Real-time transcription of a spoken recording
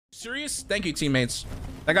serious? Thank you, teammates.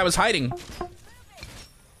 That guy was hiding.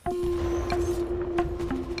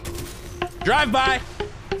 Drive by.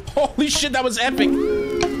 Holy shit, that was epic.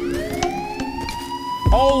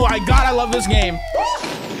 Oh my god, I love this game.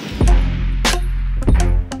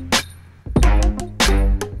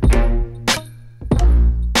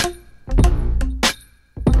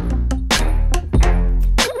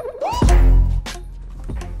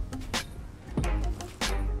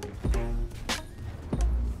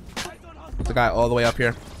 The guy all the way up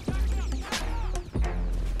here.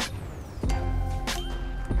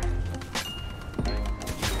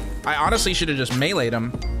 I honestly should have just meleeed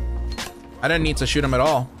him. I didn't need to shoot him at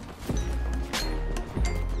all.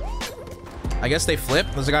 I guess they flip.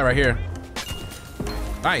 There's a guy right here.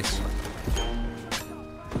 Nice.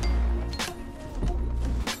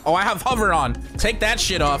 Oh, I have hover on. Take that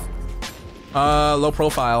shit off. Low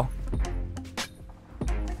profile.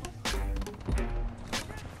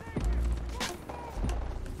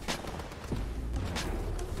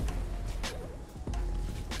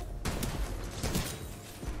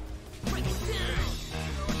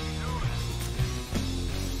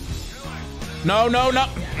 No, no, no.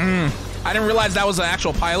 I didn't realize that was an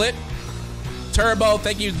actual pilot. Turbo,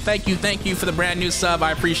 thank you for the brand new sub.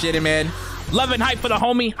 I appreciate it, man. Love and hype for the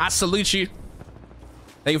homie. I salute you.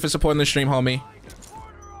 Thank you for supporting the stream, homie.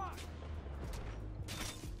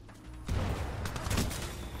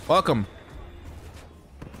 Welcome.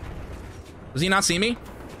 Does he not see me?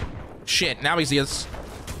 Shit, now he sees us.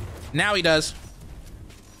 Now he does.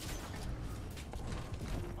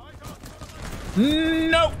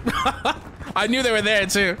 Nope. I knew they were there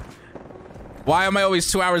too. Why am I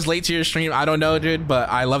always 2 hours late to your stream? I don't know, dude, but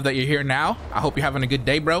I love that you're here now. I hope you're having a good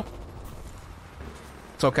day, bro.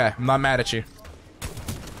 It's okay. I'm not mad at you.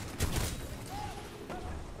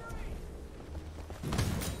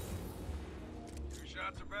 Two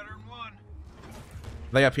shots are better than one.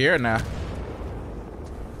 They up here now.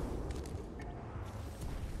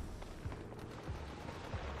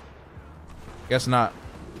 Guess not.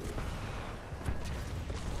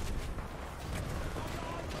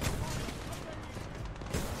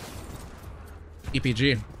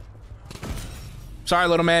 EPG. Sorry,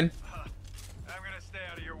 little man. I'm gonna stay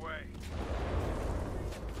out of your way.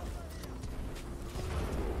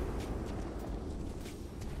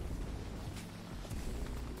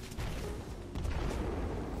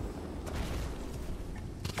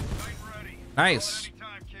 Ready. Nice.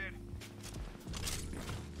 Anytime, kid.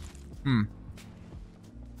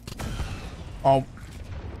 Oh.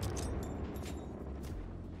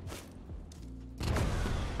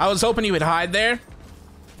 I was hoping he would hide there.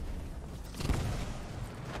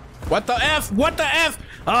 What the F? What the F?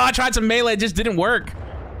 Oh, I tried to melee, it just didn't work.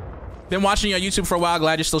 Been watching you on YouTube for a while.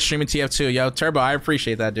 Glad you're still streaming TF2. Yo, Turbo, I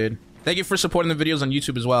appreciate that, dude. Thank you for supporting the videos on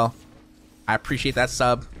YouTube as well. I appreciate that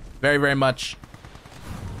sub very, very much.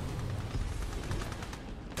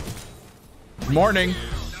 Good morning.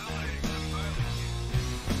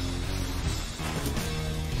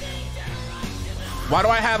 Why do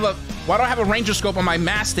I have a ranger scope on my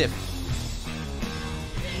Mastiff?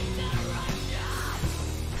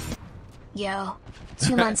 Yo,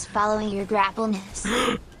 2 months following your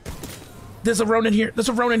grappleness. There's a Ronin here. There's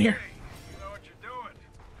a Ronin here. You know what you're doing.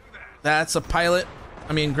 Do that. That's a pilot.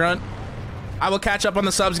 I mean, grunt. I will catch up on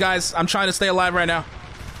the subs, guys. I'm trying to stay alive right now.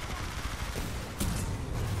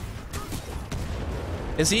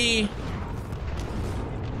 Is he?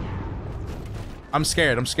 I'm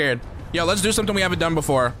scared. I'm scared. Yo, let's do something we haven't done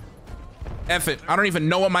before. F it. I don't even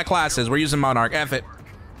know what my class is. We're using Monarch. F it.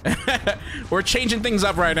 We're changing things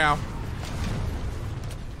up right now.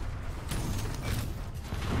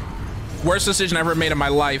 Worst decision I ever made in my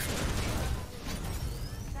life.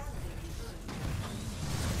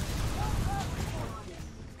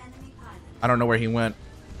 I don't know where he went.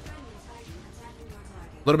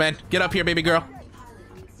 Little man, get up here, baby girl.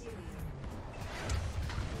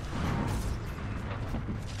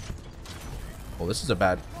 Well, this is a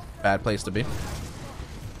bad place to be.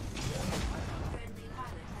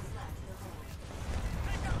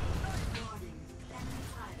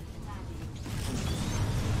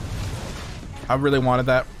 I really wanted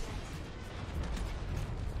that.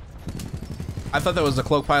 I thought that was the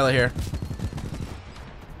cloak pilot here.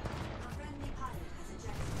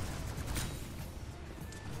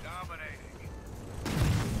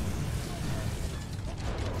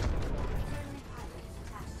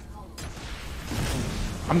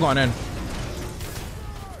 I'm going in.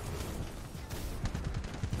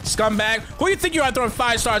 Scumbag. Who do you think you are throwing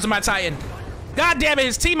 5 stars on my Titan? God damn it,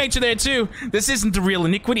 his teammates are there too. This isn't the real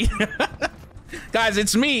Iniquity. Guys,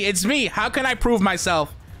 it's me. It's me. How can I prove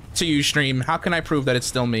myself? to you, stream? How can I prove that it's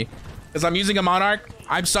still me? Because I'm using a Monarch?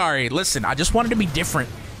 I'm sorry. Listen, I just wanted to be different.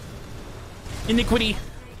 Iniquity,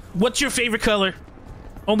 what's your favorite color?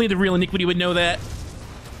 Only the real Iniquity would know that.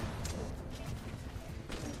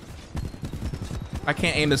 I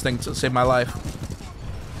can't aim this thing to save my life.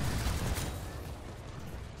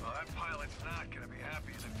 Well, that pilot's not gonna be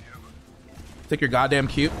happy with you. Think you're goddamn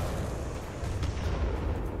cute?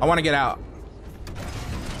 I want to get out.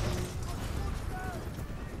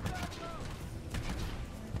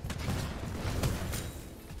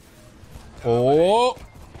 Oh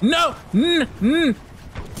no! Killing times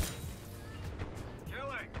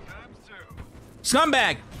 2.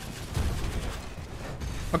 Scumbag!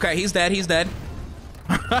 Okay, he's dead. He's dead.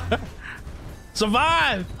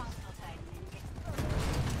 Survive!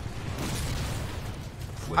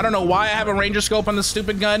 I don't know why I have a ranger scope on this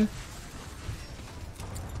stupid gun.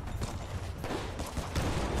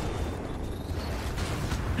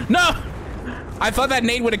 No! I thought that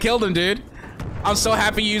nade would have killed him, dude. I'm so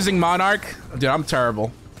happy using Monarch. Dude, I'm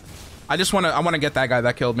terrible. I want to get that guy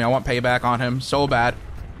that killed me. I want payback on him so bad.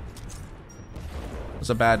 It's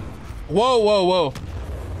a bad. Whoa, whoa, whoa.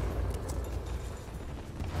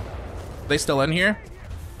 They still in here?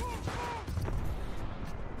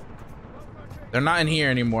 They're not in here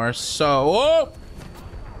anymore. So, whoa!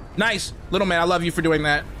 Nice. Little man, I love you for doing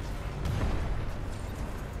that.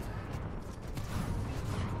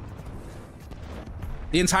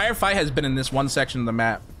 The entire fight has been in this one section of the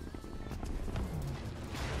map.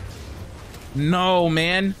 No,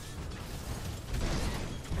 man.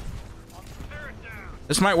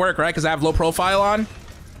 This might work, right? Because I have low profile on.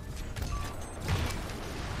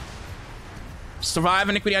 Survive,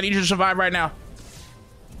 Iniquity. I need you to survive right now.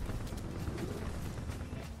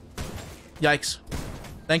 Yikes.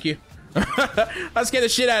 Thank you. That scared the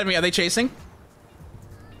shit out of me. Are they chasing?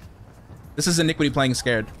 This is Iniquity playing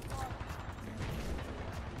scared.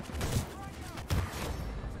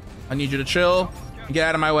 I need you to chill and get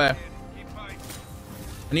out of my way.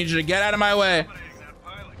 I need you to get out of my way.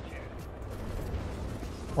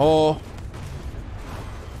 Oh.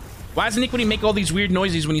 Why does Iniquity make all these weird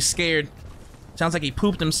noises when he's scared? Sounds like he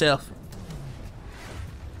pooped himself.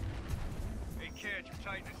 Hey kid, your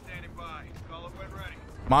Titan is standing by. Call it when ready.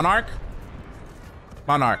 Monarch?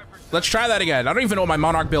 Monarch. Let's try that again. I don't even know what my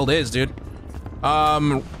Monarch build is, dude.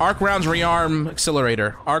 Arc rounds rearm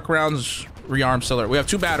accelerator. Arc rounds rearm accelerator. We have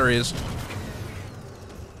 2 batteries.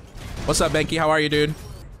 What's up, Benki? How are you, dude?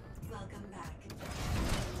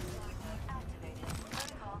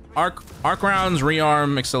 Arc rounds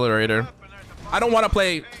rearm accelerator. I don't want to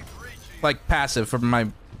play like passive for my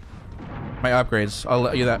upgrades. I'll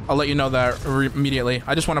let you know that immediately.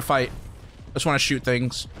 I just want to fight. I just want to shoot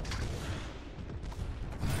things.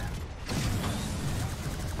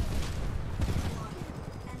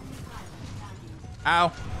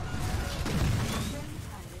 Ow.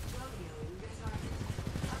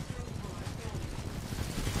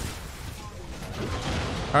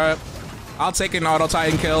 Alright. I'll take an auto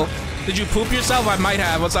Titan kill. Did you poop yourself? I might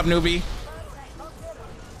have. What's up, newbie?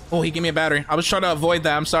 Oh, he gave me a battery. I was trying to avoid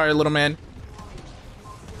that. I'm sorry, little man.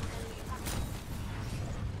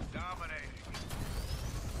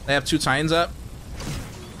 They have 2 Titans up.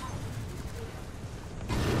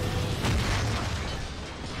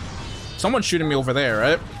 Someone's shooting me over there,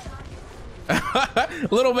 right?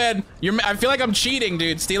 Little man, I feel like I'm cheating,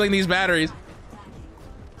 dude, stealing these batteries.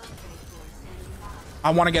 I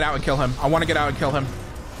want to get out and kill him. I want to get out and kill him.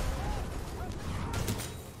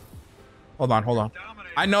 Hold on, hold on.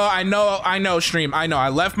 I know, stream. I know. I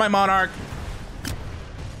left my Monarch.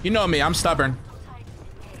 You know me. I'm stubborn.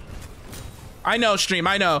 I know, stream.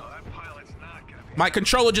 I know. My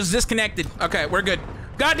controller just disconnected. Okay, we're good.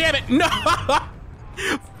 God damn it. No.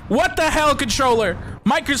 What the hell, controller?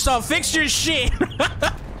 Microsoft, fix your shit.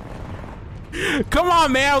 Come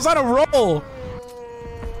on, man. I was on a roll.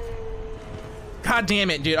 God damn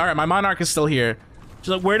it, dude. All right, my Monarch is still here. She's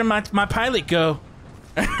like, where did my pilot go?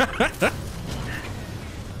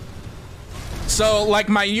 So, like,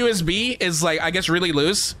 my USB is, like, I guess really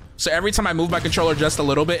loose. So every time I move my controller just a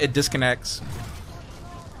little bit, it disconnects.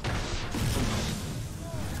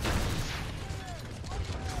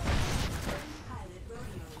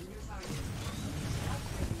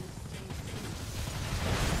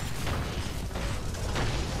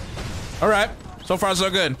 All right. So far, so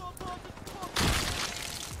good.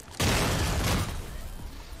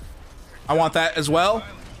 I want that as well.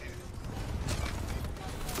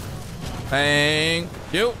 Thank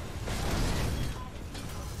you.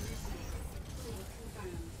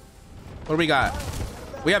 What do we got?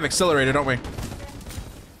 We have accelerator, don't we?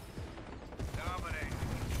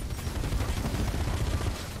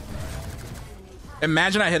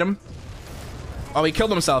 Imagine I hit him. Oh, he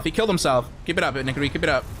killed himself. He killed himself. Keep it up, Iniquity. Keep it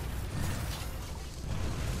up.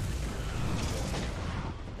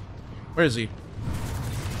 Where is he?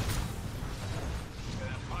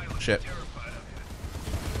 Shit.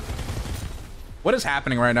 What is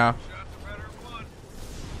happening right now?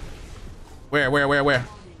 Where?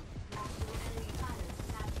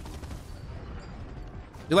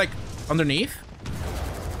 You like underneath?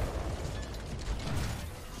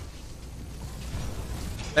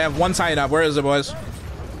 They have one tied up. Where is it, boys?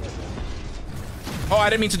 Oh, I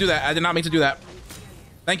didn't mean to do that. I did not mean to do that.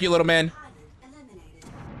 Thank you, little man.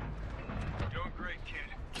 Doing great, kid.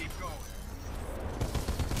 Keep going.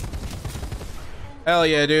 Hell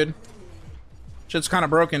yeah, dude. Shit's kind of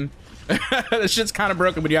broken. This shit's kind of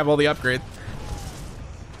broken when you have all the upgrades.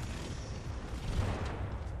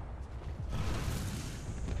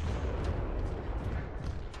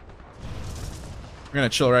 We're gonna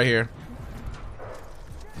chill right here.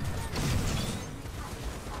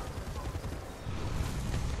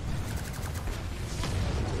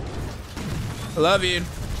 I love you.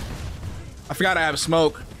 I forgot I have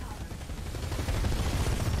smoke.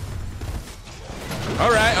 All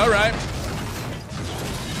right, all right.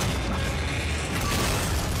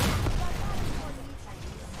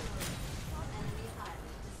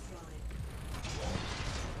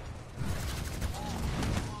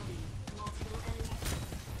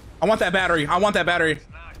 I want that battery. I want that battery.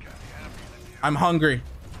 I'm hungry.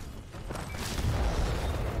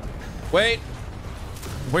 Wait.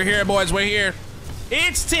 We're here, boys. We're here.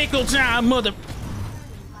 It's tickle time, mother.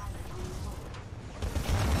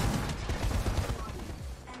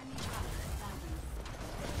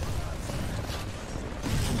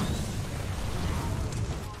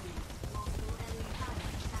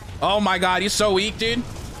 Oh my god, he's so weak, dude.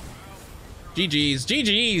 GG's.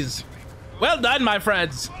 GG's. Well done, my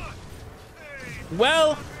friends.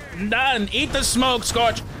 Well done. Eat the smoke,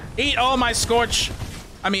 Scorch. Eat all my Scorch.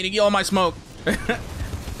 I mean, eat all my smoke.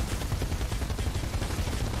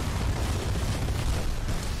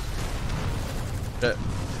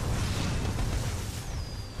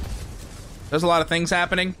 There's a lot of things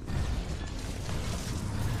happening.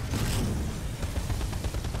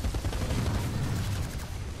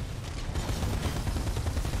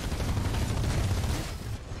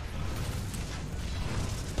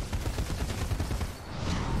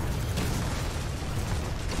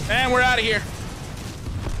 And we're out of here.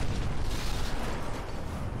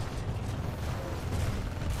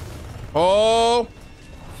 Oh.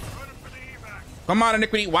 Come on,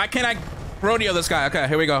 Iniquity. Why can't I rodeo this guy? Okay,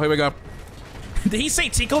 here we go. Here we go. Did he say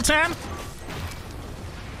tickle time?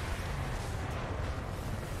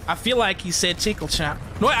 I feel like he said tickle time.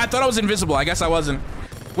 No, I thought I was invisible. I guess I wasn't.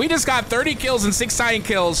 We just got 30 kills and 6 Titan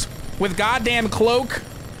kills with goddamn CLOAK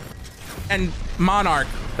and MONARCH.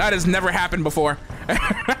 That has never happened before.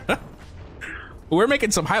 We're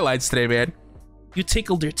making some highlights today, man. You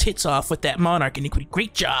tickled their tits off with that MONARCH, Iniquity.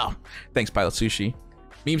 Great job. Thanks, Pilot Sushi.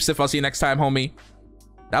 Mastiff, I'll see you next time, homie.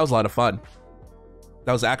 That was a lot of fun.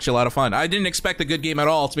 That was actually a lot of fun. I didn't expect a good game at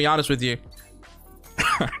all, to be honest with you.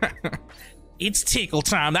 It's tickle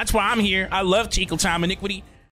time. That's why I'm here. I love tickle time, Iniquity.